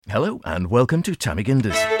Hello and welcome to Tammy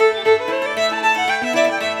Ginders.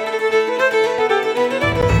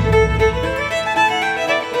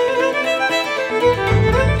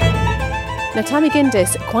 Now, Tammy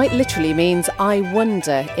Gindis quite literally means I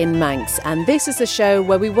wonder in Manx, and this is a show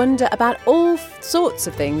where we wonder about all sorts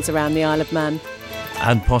of things around the Isle of Man.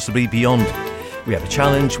 And possibly beyond. We have a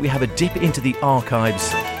challenge, we have a dip into the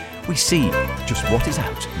archives, we see just what is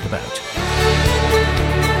out and about.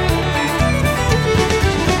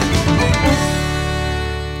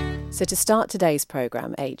 So to start today's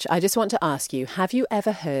programme, H, I just want to ask you, have you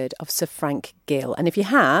ever heard of Sir Frank Gill? And if you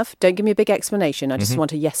have, don't give me a big explanation, I just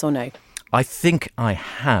want a yes or no. I think I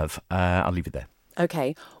have. I'll leave it there.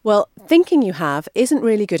 OK, well, thinking you have isn't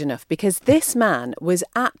really good enough because this man was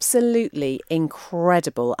absolutely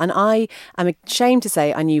incredible. And I am ashamed to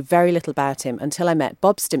say I knew very little about him until I met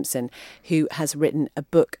Bob Stimpson, who has written a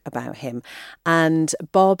book about him. And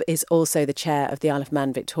Bob is also the chair of the Isle of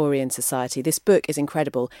Man Victorian Society. This book is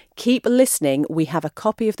incredible. Keep listening. We have a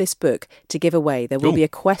copy of this book to give away. There will be a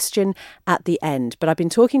question at the end. But I've been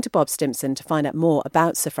talking to Bob Stimpson to find out more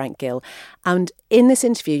about Sir Frank Gill. And in this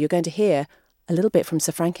interview, you're going to hear a little bit from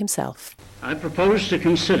Sir Frank himself. I propose to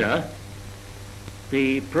consider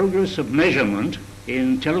the progress of measurement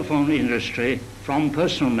in telephone industry from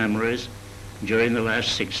personal memories during the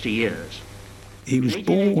last 60 years. He was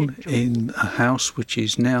born in a house which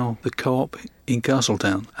is now the Co-op in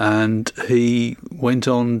Castletown, and he went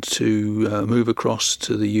on to move across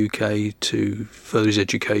to the UK to further his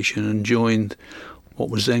education and joined what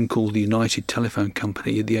was then called the United Telephone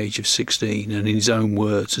Company at the age of 16, and in his own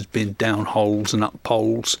words has been down holes and up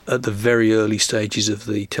poles at the very early stages of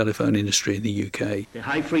the telephone industry in the UK. The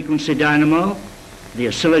high-frequency dynamo, the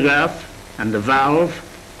oscillograph and the valve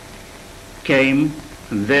came,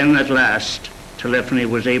 and then at last telephony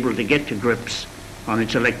was able to get to grips on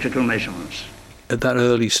its electrical measurements. At that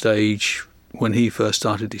early stage, when he first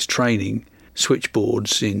started his training,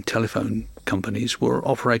 switchboards in telephone companies were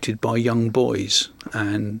operated by young boys,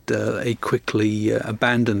 and they quickly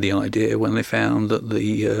abandoned the idea when they found that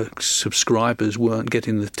the subscribers weren't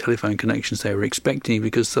getting the telephone connections they were expecting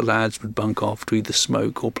because the lads would bunk off to either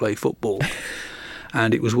smoke or play football.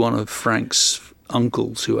 And it was one of Frank's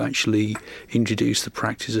uncles who actually introduced the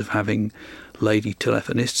practice of having lady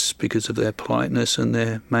telephonists because of their politeness and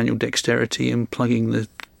their manual dexterity in plugging the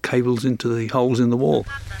cables into the holes in the wall.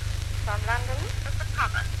 From London, Mr.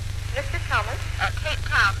 Thomas. Mr. Thomas? Cape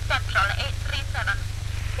Town Central 837.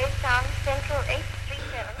 Cape Town Central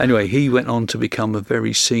 837. Anyway, he went on to become a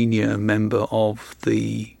very senior member of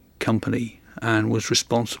the company and was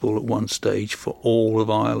responsible at one stage for all of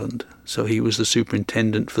Ireland. So he was the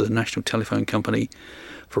superintendent for the National Telephone Company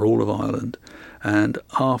for all of Ireland. And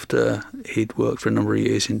after he'd worked for a number of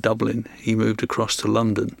years in Dublin, he moved across to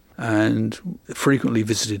London and frequently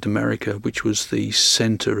visited America, which was the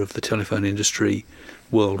centre of the telephone industry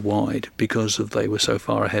worldwide because they were so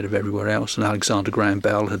far ahead of everywhere else. And Alexander Graham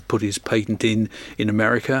Bell had put his patent in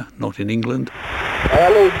America, not in England.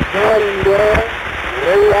 Alexander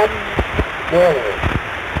Graham Bell.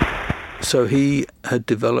 So he had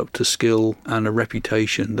developed a skill and a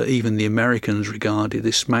reputation that even the Americans regarded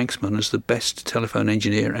this Manxman as the best telephone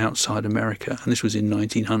engineer outside America, and this was in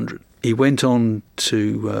 1900. He went on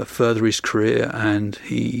to further his career, and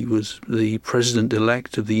he was the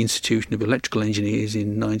president-elect of the Institution of Electrical Engineers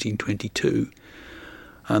in 1922.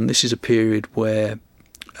 And this is a period where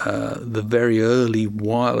the very early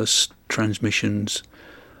wireless transmissions,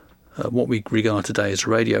 what we regard today as a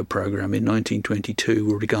radio program in 1922,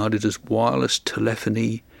 were regarded as wireless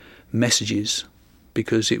telephony messages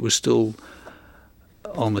because it was still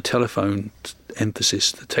on the telephone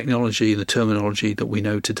emphasis. The technology, the terminology that we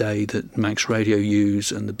know today that Manx Radio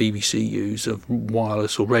use and the BBC use of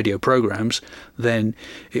wireless or radio programs, then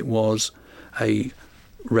it was a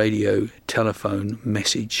radio telephone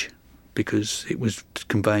message because it was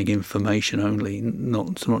conveying information only,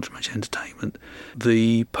 not so much entertainment.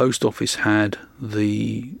 The post office had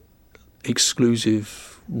the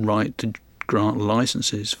exclusive right to grant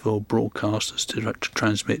licenses for broadcasters to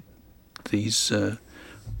transmit these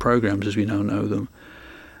programs as we now know them.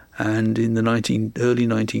 And in the early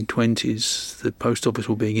 1920s, the post office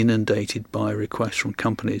were being inundated by requests from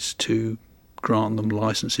companies to grant them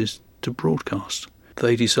licenses to broadcast.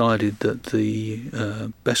 They decided that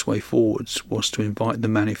the best way forwards was to invite the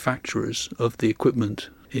manufacturers of the equipment.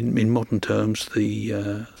 In modern terms,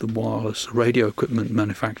 the wireless radio equipment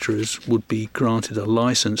manufacturers would be granted a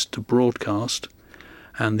license to broadcast,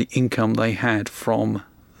 and the income they had from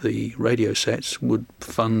the radio sets would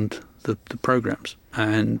fund the programs.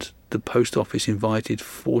 And the post office invited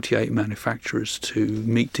 48 manufacturers to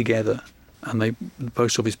meet together And the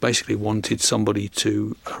Post Office basically wanted somebody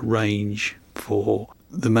to arrange for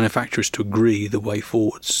the manufacturers to agree the way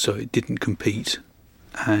forwards so it didn't compete.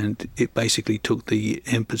 And it basically took the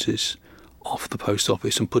emphasis off the Post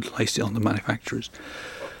Office and placed it on the manufacturers.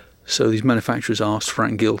 So these manufacturers asked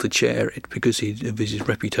Frank Gill to chair it because of his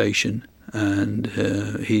reputation and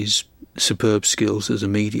his superb skills as a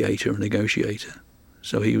mediator and negotiator.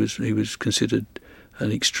 So he was considered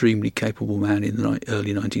an extremely capable man in the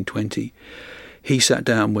early 1920s. He sat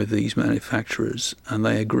down with these manufacturers and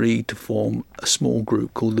they agreed to form a small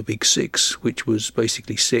group called the Big Six, which was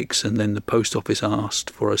basically six, and then the Post Office asked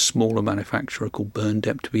for a smaller manufacturer called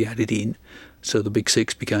Burndep to be added in. So the Big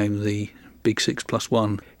Six became the Big Six plus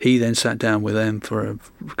one. He then sat down with them for a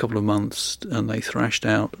couple of months and they thrashed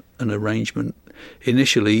out an arrangement.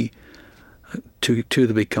 Initially, two of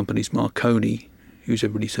the big companies, Marconi, who's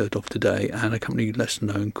everybody's heard of today, and a company less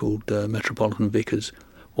known called Metropolitan Vickers,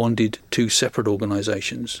 wanted two separate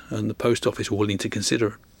organisations, and the Post Office were willing to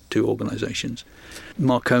consider two organisations.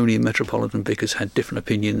 Marconi and Metropolitan Vickers had different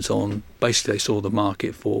opinions on, basically they saw the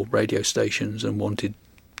market for radio stations and wanted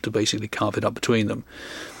to basically carve it up between them.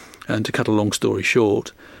 And to cut a long story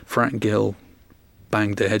short, Frank Gill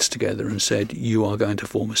banged their heads together and said, you are going to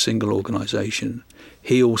form a single organisation.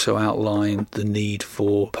 He also outlined the need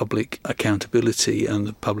for public accountability and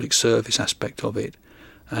the public service aspect of it.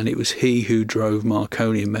 And it was he who drove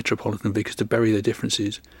Marconi and Metropolitan Vickers to bury their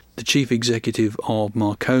differences. The chief executive of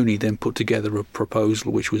Marconi then put together a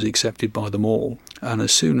proposal which was accepted by them all. And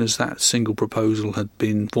as soon as that single proposal had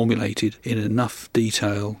been formulated in enough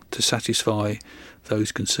detail to satisfy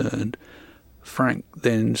those concerned, Frank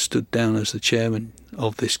then stood down as the chairman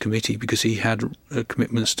of this committee because he had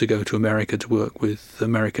commitments to go to America to work with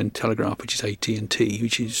American Telegraph, which is AT&T,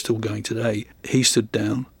 which is still going today. He stood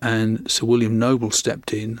down and Sir William Noble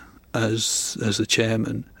stepped in as the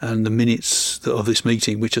chairman, and the minutes of this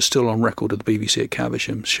meeting, which are still on record at the BBC at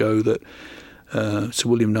Caversham, show that Sir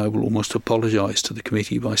William Noble almost apologised to the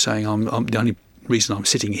committee by saying, the only reason I'm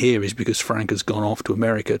sitting here is because Frank has gone off to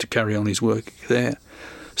America to carry on his work there.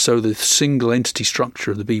 So the single entity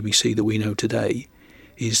structure of the BBC that we know today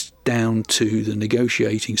is down to the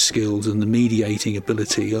negotiating skills and the mediating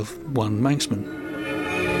ability of one Manxman.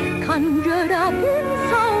 Conjured up in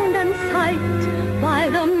sound and sight by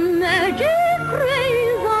the magic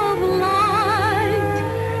rays of light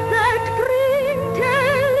that bring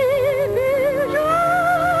television to you.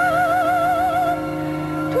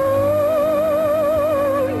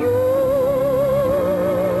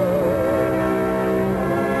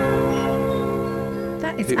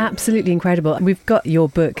 That is absolutely incredible. We've got your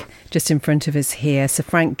book just in front of us here, Sir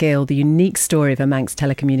Frank Gill, The Unique Story of a Manx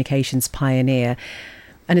Telecommunications Pioneer.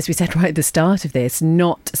 And as we said right at the start of this,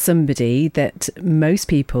 not somebody that most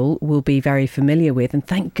people will be very familiar with. And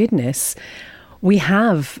thank goodness we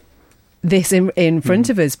have this in front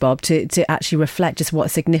of us, Bob, to actually reflect just what a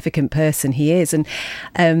significant person he is. And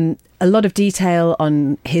a lot of detail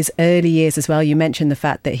on his early years as well. You mentioned the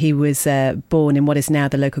fact that he was born in what is now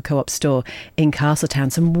the local Co-op store in Castletown.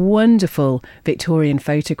 Some wonderful Victorian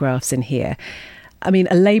photographs in here. I mean,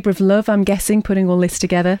 a labour of love, I'm guessing, putting all this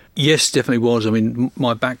together? Yes, definitely was. I mean,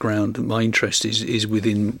 my background, my interest is with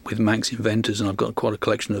Manx inventors, and I've got quite a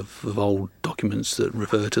collection of old documents that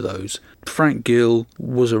refer to those. Frank Gill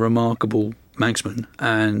was a remarkable Manxman,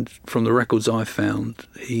 and from the records I've found,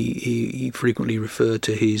 he frequently referred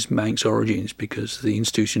to his Manx origins because the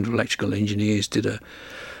Institution of Electrical Engineers did a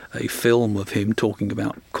film of him talking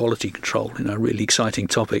about quality control, a really exciting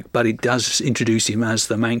topic, but it does introduce him as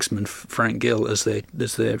the Manxman Frank Gill as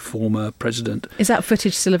their former president. Is that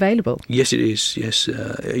footage still available? Yes, it is. Yes,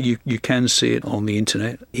 you can see it on the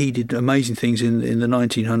internet. He did amazing things in the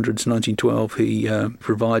 1900s. 1912, he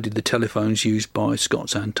provided the telephones used by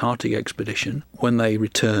Scott's Antarctic expedition. When they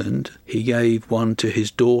returned, he gave one to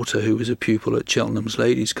his daughter, who was a pupil at Cheltenham's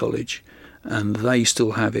Ladies' College, and they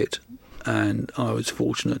still have it. And I was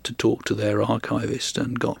fortunate to talk to their archivist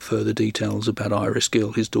and got further details about Iris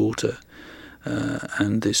Gill, his daughter,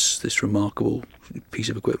 and this remarkable piece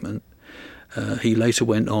of equipment. He later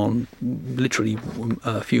went on, literally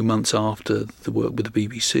a few months after the work with the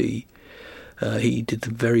BBC, he did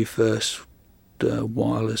the very first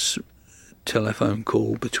wireless telephone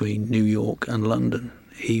call between New York and London.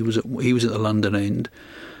 He was at the London end,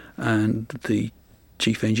 and the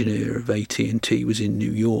chief engineer of AT&T was in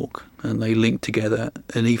New York, and they linked together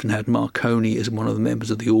and even had Marconi as one of the members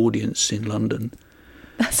of the audience in London.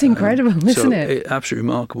 That's incredible, isn't it? Absolutely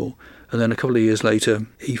remarkable. And then a couple of years later,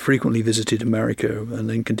 he frequently visited America and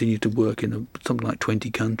then continued to work in something like 20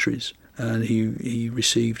 countries. And he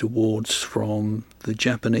received awards from the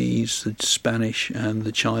Japanese, the Spanish and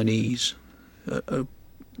the Chinese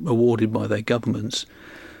awarded by their governments.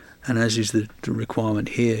 And as is the requirement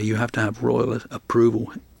here, you have to have royal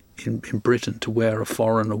approval in Britain to wear a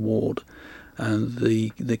foreign award. And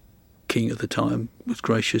the king at the time was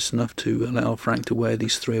gracious enough to allow Frank to wear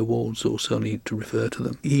these 3 awards, or certainly to refer to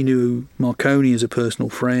them. He knew Marconi as a personal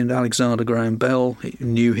friend. Alexander Graham Bell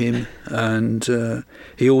knew him, and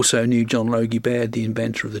he also knew John Logie Baird, the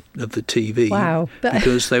inventor of the TV. Wow!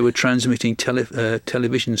 Because they were transmitting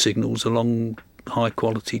television signals along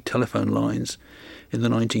high-quality telephone lines in the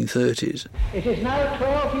 1930s. It is now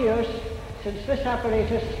 12 years since this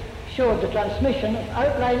apparatus showed the transmission of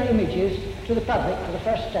outline images to the public for the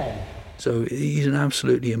first time. So he's an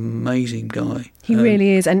absolutely amazing guy. He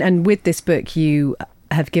really is. And with this book, you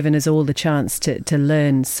have given us all the chance to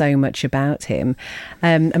learn so much about him.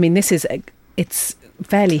 I mean, it's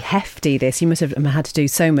fairly hefty, this. You must have had to do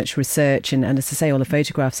so much research and as I say, all the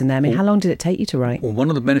photographs in there. I mean, how long did it take you to write? Well, one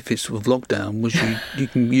of the benefits of lockdown was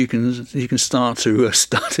you can start to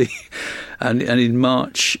study. And in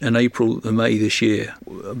March and April and May this year,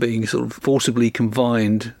 being sort of forcibly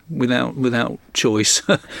confined without choice,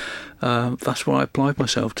 that's what I applied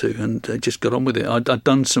myself to, and just got on with it. I'd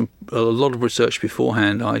done a lot of research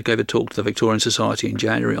beforehand. I gave a talk to the Victorian Society in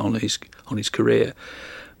January on his career,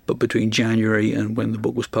 but between January and when the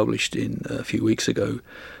book was published in a few weeks ago,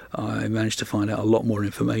 I managed to find out a lot more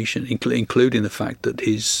information, including the fact that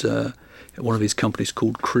one of his companies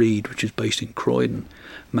called Creed, which is based in Croydon,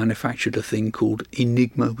 manufactured a thing called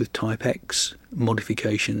Enigma with Type X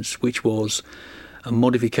modifications, which was a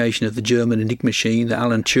modification of the German Enigma machine that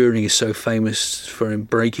Alan Turing is so famous for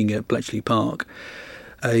breaking at Bletchley Park.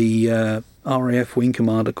 A RAF wing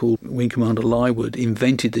commander called Wing Commander Lywood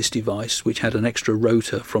invented this device, which had an extra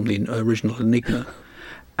rotor from the original Enigma,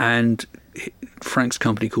 and Frank's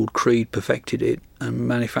company called Creed perfected it and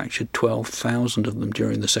manufactured 12,000 of them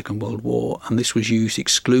during the Second World War, and this was used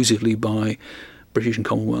exclusively by British and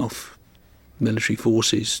Commonwealth military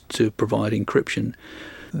forces to provide encryption.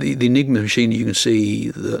 The Enigma machine, you can see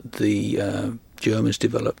that the Germans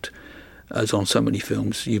developed, as on so many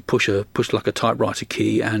films. You push like a typewriter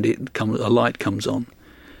key and a light comes on.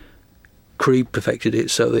 Creed perfected it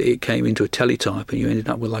so that it came into a teletype and you ended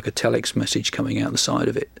up with like a telex message coming out the side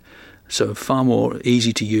of it. So far more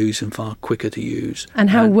easy to use and far quicker to use. And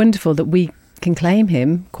how wonderful that we can claim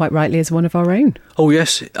him, quite rightly, as one of our own. Oh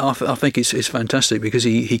yes, I think it's fantastic because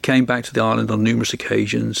he came back to the island on numerous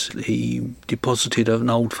occasions. He deposited an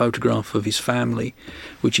old photograph of his family,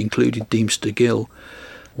 which included Deemster Gill,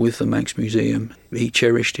 with the Manx Museum. He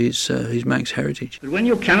cherished his Manx heritage. But when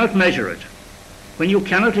you cannot measure it, when you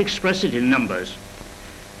cannot express it in numbers,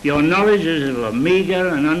 your knowledge is of a meagre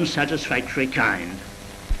and unsatisfactory kind.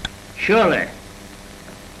 Surely,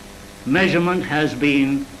 measurement has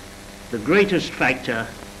been the greatest factor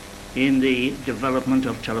in the development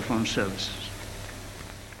of telephone services.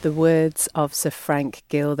 The words of Sir Frank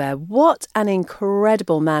Gill there. What an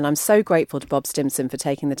incredible man. I'm so grateful to Bob Stimson for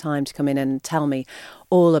taking the time to come in and tell me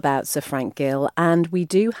all about Sir Frank Gill. And we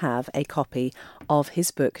do have a copy of his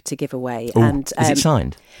book to give away. Ooh, and is it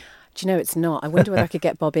signed? Do you know it's not? I wonder whether I could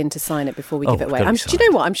get Bob in to sign it before we give it away. Do you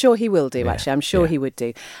know what? I'm sure he will do, actually. I'm sure he would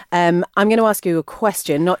do. I'm going to ask you a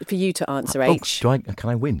question, not for you to answer, H. Can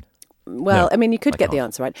I win? Well, No, I mean, you could I get can't. the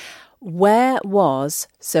answer right. Where was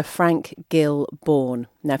Sir Frank Gill born?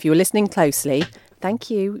 Now, if you were listening closely, thank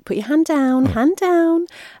you. Put your hand down, hand down.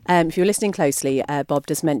 If you're listening closely, Bob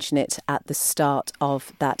does mention it at the start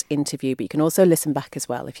of that interview, but you can also listen back as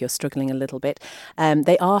well if you're struggling a little bit.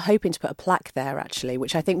 They are hoping to put a plaque there, actually,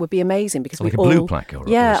 which I think would be amazing because Like a blue plaque or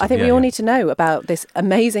yeah, something. I think we all need to know about this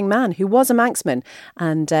amazing man who was a Manxman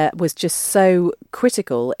and was just so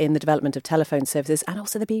critical in the development of telephone services and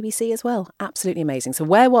also the BBC as well. Absolutely amazing. So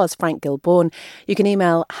where was Frank Gill born? You can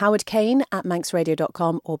email Howard Kane at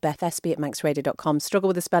manxradio.com or Beth Espy at manxradio.com. Struggle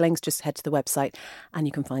with the spellings, just head to the website and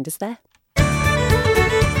you can find us there.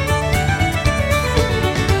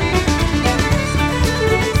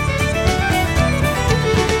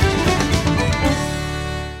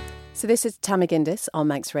 So this is Tammy Gindis on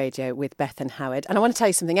Manx Radio with Beth and Howard. And I want to tell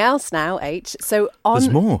you something else now, H. So There's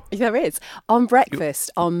more. There is. On Breakfast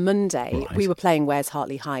on Monday, we were playing Where's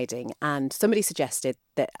Hartley Hiding? And somebody suggested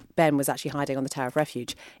that Ben was actually hiding on the Tower of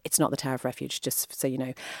Refuge. It's not the Tower of Refuge, just so you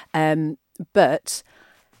know. But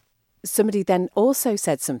somebody then also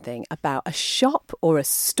said something about a shop or a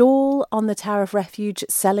stall on the Tower of Refuge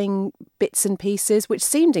selling bits and pieces, which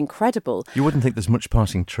seemed incredible. You wouldn't think there's much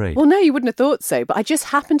passing trade. Well, no, you wouldn't have thought so. But I just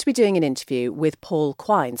happened to be doing an interview with Paul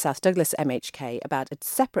Quine, South Douglas MHK, about a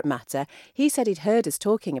separate matter. He said he'd heard us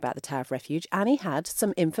talking about the Tower of Refuge and he had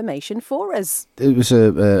some information for us. It was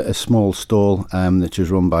a small stall that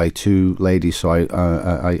was run by two ladies, so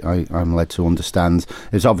I'm led to understand.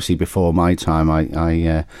 It was obviously before my time.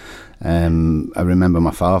 I remember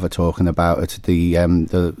my father talking about it. The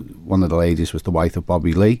one of the ladies was the wife of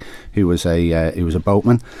Bobby Lee, who was a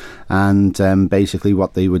boatman, and basically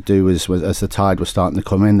what they would do is as the tide was starting to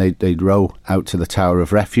come in, they'd row out to the Tower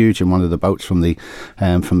of Refuge in one of the boats from the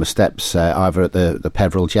steps, either at the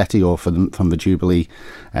Peveril Jetty or from the Jubilee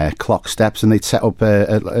clock steps, and they'd set up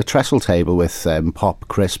a trestle table with pop,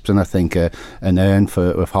 crisps, and I think an urn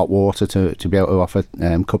with hot water to be able to offer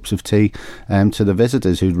cups of tea to the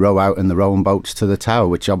visitors who'd row out in the rowing boats to the tower,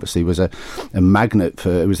 which obviously was a magnet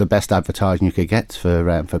for. It was the best advertising you could get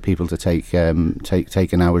for people to take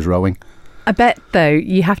an hour's rowing. I bet though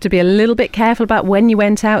you have to be a little bit careful about when you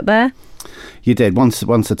went out there. You did. Once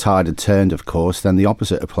the tide had turned, of course, then the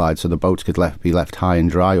opposite applied. So the boats could be left high and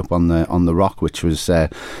dry up on the rock, which was,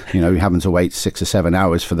 having to wait 6 or 7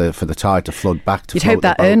 hours for the tide to flood back to. You'd hope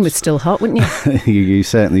that urn was still hot, wouldn't you? you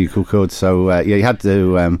certainly could. So you had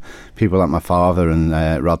to people like my father and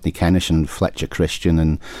Rodney Kennish and Fletcher Christian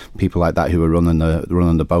and people like that who were running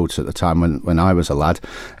the boats at the time when I was a lad,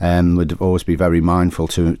 would always be very mindful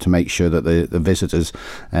to make sure that the visitors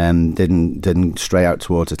didn't stray out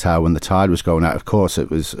towards the tower when the tide was going out. Of course, it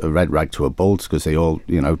was a red rag to a bull because they all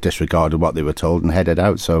disregarded what they were told and headed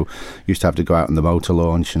out. So used to have to go out on the motor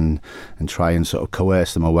launch and try and sort of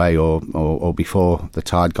coerce them away, or before the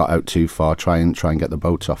tide got out too far, try and get the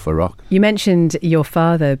boats off the rock. You mentioned your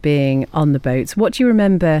father being on the boats. What do you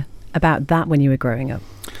remember about that when you were growing up?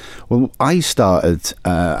 Well, I started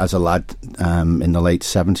as a lad in the late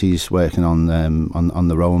 70s working on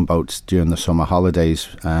the rowing boats during the summer holidays.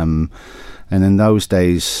 And in those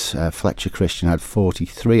days, Fletcher Christian had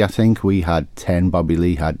 43, I think. We had 10. Bobby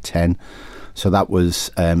Lee had 10. So that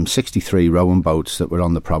was 63 rowing boats that were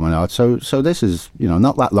on the promenade. So this is,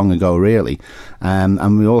 not that long ago, really.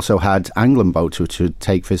 And we also had angling boats which would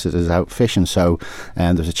take visitors out fishing. So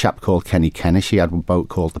there's a chap called Kenny Kennish. He had a boat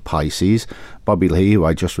called the Pisces. Bobby Lee, who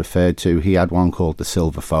I just referred to, he had one called the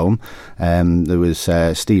Silver Foam. There was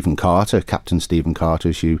Stephen Carter, Captain Stephen Carter,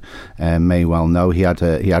 as you may well know. He had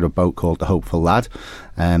a boat called the Hopeful Lad.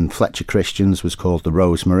 Fletcher Christian's was called the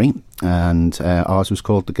Rosemary, and ours was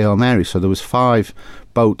called the Girl Mary. So there was 5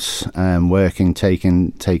 boats working,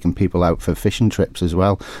 taking people out for fishing trips as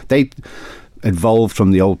well. They evolved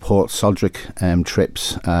from the old Port Sodrick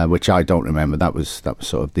trips, which I don't remember. That was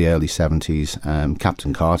sort of the early 70s.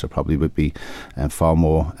 Captain Carter probably would be far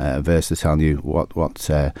more versed to tell you what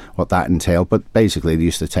that entailed. But basically, they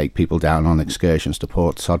used to take people down on excursions to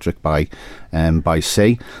Port Sodrick by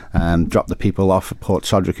sea, drop the people off at Port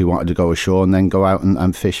Sodrick who wanted to go ashore, and then go out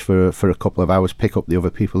and fish for a couple of hours, pick up the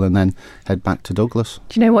other people, and then head back to Douglas.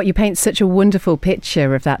 Do you know what? You paint such a wonderful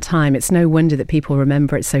picture of that time. It's no wonder that people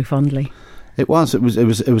remember it so fondly. It was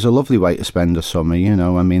a lovely way to spend a summer,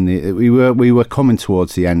 I mean, we were coming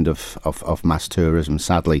towards the end of mass tourism,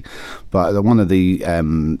 sadly, but one of the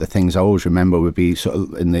things I always remember would be sort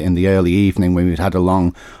of in the early evening when we'd had a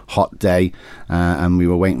long hot day, and we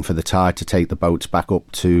were waiting for the tide to take the boats back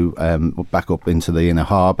up into the inner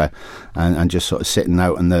harbour, and just sort of sitting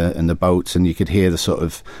out in the boats, and you could hear the sort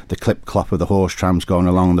of the clip clop of the horse trams going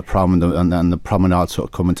along the prom, and the promenade sort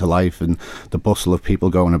of coming to life, and the bustle of people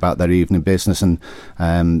going about their evening business,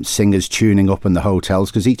 and singers tuning up in the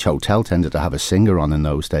hotels, because each hotel tended to have a singer on in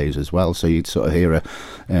those days as well. So you'd sort of hear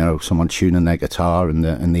someone tuning their guitar in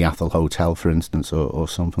the Athol Hotel, for instance, or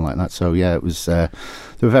something like that. So yeah, it was they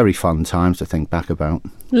were very fun times to think back about.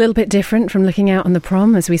 A little bit different from looking out on the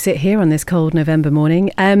prom as we sit here on this cold November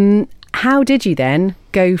morning. How did you then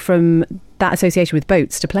go from that association with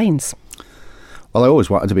boats to planes? Well, I always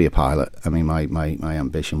wanted to be a pilot. I mean, my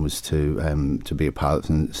ambition was to be a pilot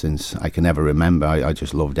since I can ever remember. I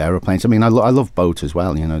just loved aeroplanes. I mean, I love boats as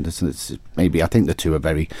well. Maybe I think the two are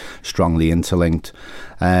very strongly interlinked.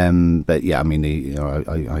 But yeah, I mean,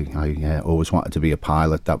 I always wanted to be a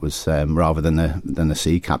pilot. That was rather than the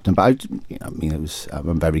sea captain. But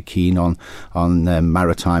I'm very keen on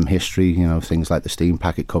maritime history. Things like the Steam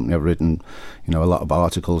Packet Company. I've written a lot of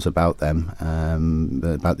articles about them,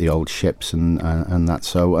 about the old ships and that.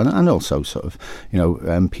 So and also sort of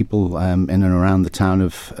people in and around the town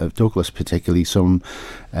of Douglas, particularly some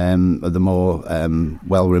of the more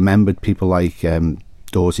well remembered people like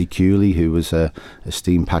Dorsey Cooley, who was a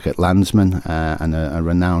steam packet landsman and a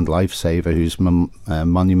renowned lifesaver, whose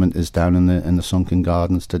monument is down in the Sunken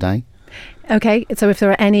Gardens today. OK, so if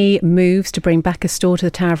there are any moves to bring back a store to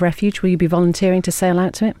the Tower of Refuge, will you be volunteering to sail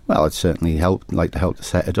out to it? Well, I'd certainly like to help to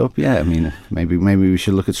set it up, yeah. I mean, maybe we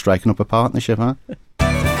should look at striking up a partnership, huh?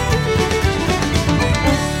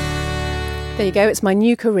 There you go, it's my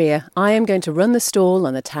new career. I am going to run the stall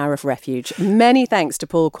on the Tower of Refuge. Many thanks to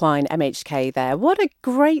Paul Quine, MHK there. What a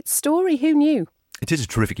great story, who knew? It is a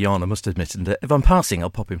terrific yarn, I must admit. And if I'm passing,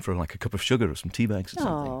 I'll pop in for like a cup of sugar or some tea bags or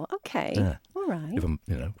something. Oh, OK. Yeah. All right. If I'm,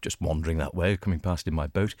 just wandering that way, coming past in my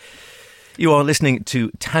boat. You are listening to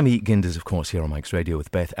Tammy Ginders, of course, here on Mike's Radio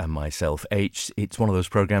with Beth and myself, H. It's one of those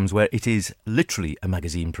programmes where it is literally a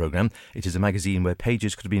magazine programme. It is a magazine where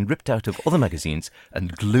pages could have been ripped out of other magazines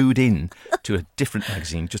and glued in to a different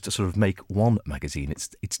magazine just to sort of make one magazine.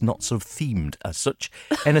 It's not sort of themed as such.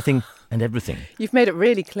 Anything and everything. You've made it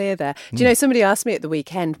really clear there. Do you know, somebody asked me at the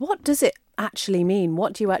weekend, what does it actually mean?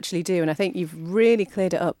 What do you actually do? And I think you've really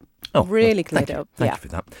cleared it up. Really cleared it up. Thank you for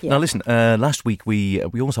that. Yeah. Now listen, last week we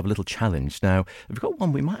always have a little challenge. Now we've got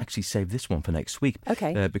one. We might actually save this one for next week.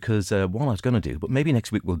 Okay. Because one I was going to do, but maybe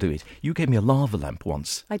next week we'll do it. You gave me a lava lamp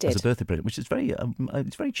once. I did. As a birthday present, which is very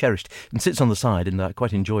it's very cherished and sits on the side, and I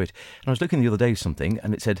quite enjoy it. And I was looking the other day something,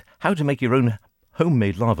 and it said how to make your own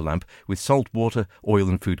homemade lava lamp with salt, water, oil,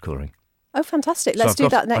 and food colouring. Oh, fantastic. Let's do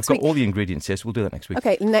that next week. I've got all the ingredients, yes. We'll do that next week.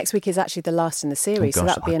 OK, next week is actually the last in the series, so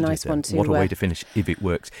that would be a nice one to... What a way to finish, if it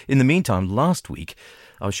works. In the meantime, last week,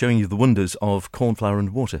 I was showing you the wonders of corn flour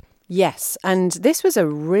and water. Yes, and this was a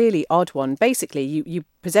really odd one. Basically, you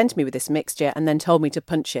presented me with this mixture and then told me to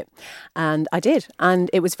punch it. And I did, and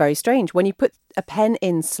it was very strange. When you put a pen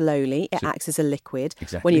in slowly, it acts as a liquid.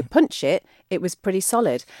 Exactly. When you punch it, it was pretty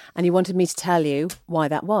solid. And you wanted me to tell you why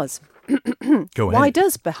that was. Go ahead. Why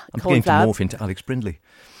does I'm beginning to morph into Alex Brindley.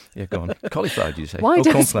 Yeah, go on. Cauliflower, did you say?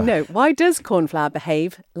 Why does corn flour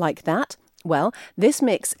behave like that? Well, this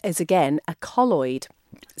mix is, again, a colloid.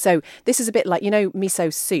 So this is a bit like,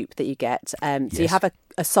 miso soup that you get. So you have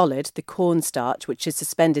a solid, the cornstarch, which is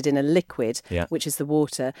suspended in a liquid, which is the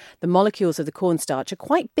water. The molecules of the cornstarch are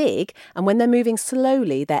quite big, and when they're moving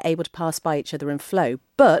slowly, they're able to pass by each other and flow.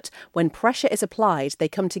 But when pressure is applied, they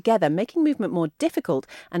come together, making movement more difficult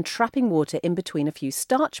and trapping water in between a few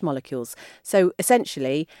starch molecules. So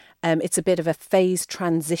essentially, it's a bit of a phase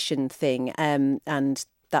transition thing, and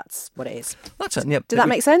that's what it is. That's it. Yep. Did that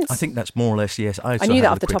make sense? I think that's more or less, yes. I knew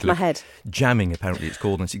that off the top of my head. Jamming, apparently it's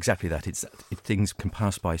called, and it's exactly that. Things can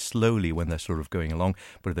pass by slowly when they're sort of going along,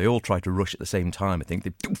 but if they all try to rush at the same time, I think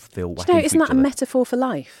they'll whack into each isn't that other. A metaphor for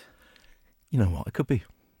life? You know what? It could be.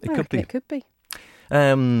 It could be. What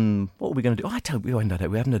are we going to do? We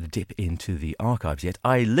haven't had a dip into the archives yet.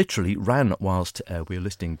 I literally ran whilst we were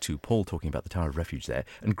listening to Paul talking about the Tower of Refuge there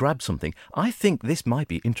and grabbed something. I think this might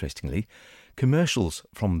be, interestingly, commercials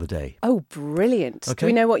from the day. Oh, brilliant. Okay. Do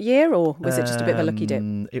we know what year, or was it just a bit of a lucky dip?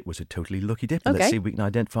 It was a totally lucky dip. Okay. Let's see if we can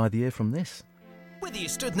identify the year from this. Whether you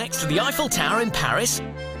stood next to the Eiffel Tower in Paris,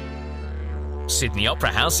 Sydney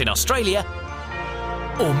Opera House in Australia,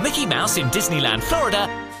 or Mickey Mouse in Disneyland, Florida,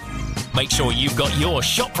 make sure you've got your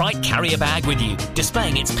ShopRite carrier bag with you,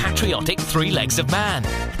 displaying its patriotic 3 legs of man.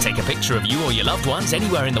 Take a picture of you or your loved ones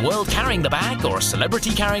anywhere in the world carrying the bag, or a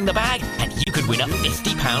celebrity carrying the bag, and you could win a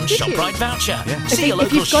 £50 ShopRite voucher. Yeah. See your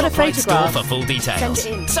local ShopRite store for full send details.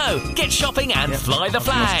 it in. So, get shopping and fly the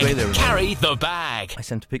flag. Carry the bag. I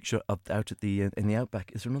sent a picture out at the in the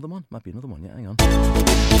Outback. Is there another one? Might be another one. Yeah, hang on.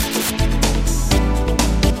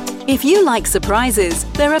 If you like surprises,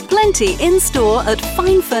 there are plenty in store at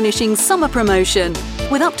Fine Furnishings Summer Promotion,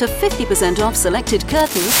 with up to 50% off selected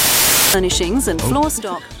curtains, furnishings and floor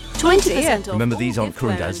stock. 20% off. Remember, these aren't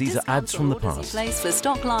current ads; these are ads from the past. Place for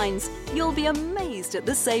stock lines. You'll be amazed at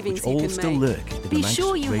the savings you can make. Still lurk in Be the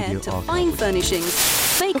sure you Radio head to archive. Fine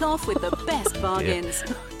Furnishings. Make off with the best bargains.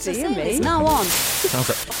 The Dear sale me. is now on.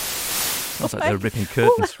 Sounds like they're ripping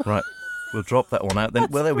curtains. Right, we'll drop that one out then.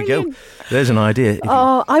 Well, there we go. There's an idea.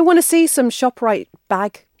 I want to see some ShopRite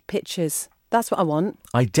bag pictures. That's what I want.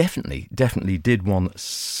 I definitely did one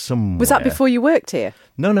somewhere. Was that before you worked here?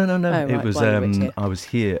 No. Oh, right, It was. while you worked here. I was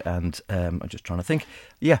here, and I'm just trying to think.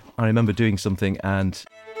 Yeah, I remember doing something, and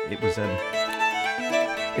it was out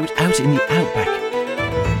in the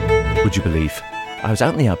Outback. Would you believe? I was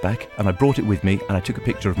out in the Outback, and I brought it with me, and I took a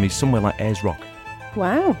picture of me somewhere like Ayers Rock.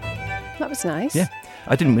 Wow, that was nice. Yeah,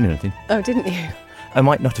 I didn't win anything. Oh, didn't you? I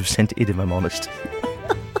might not have sent it in, if I'm honest.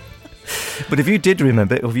 But if you did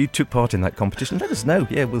remember it, or if you took part in that competition, let us know.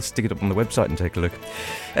 Yeah, we'll stick it up on the website and take a look.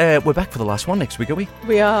 We're back for the last one next week, are we?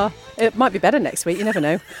 We are. It might be better next week, you never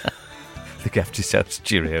know. Look after yourselves.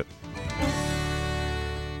 Cheerio.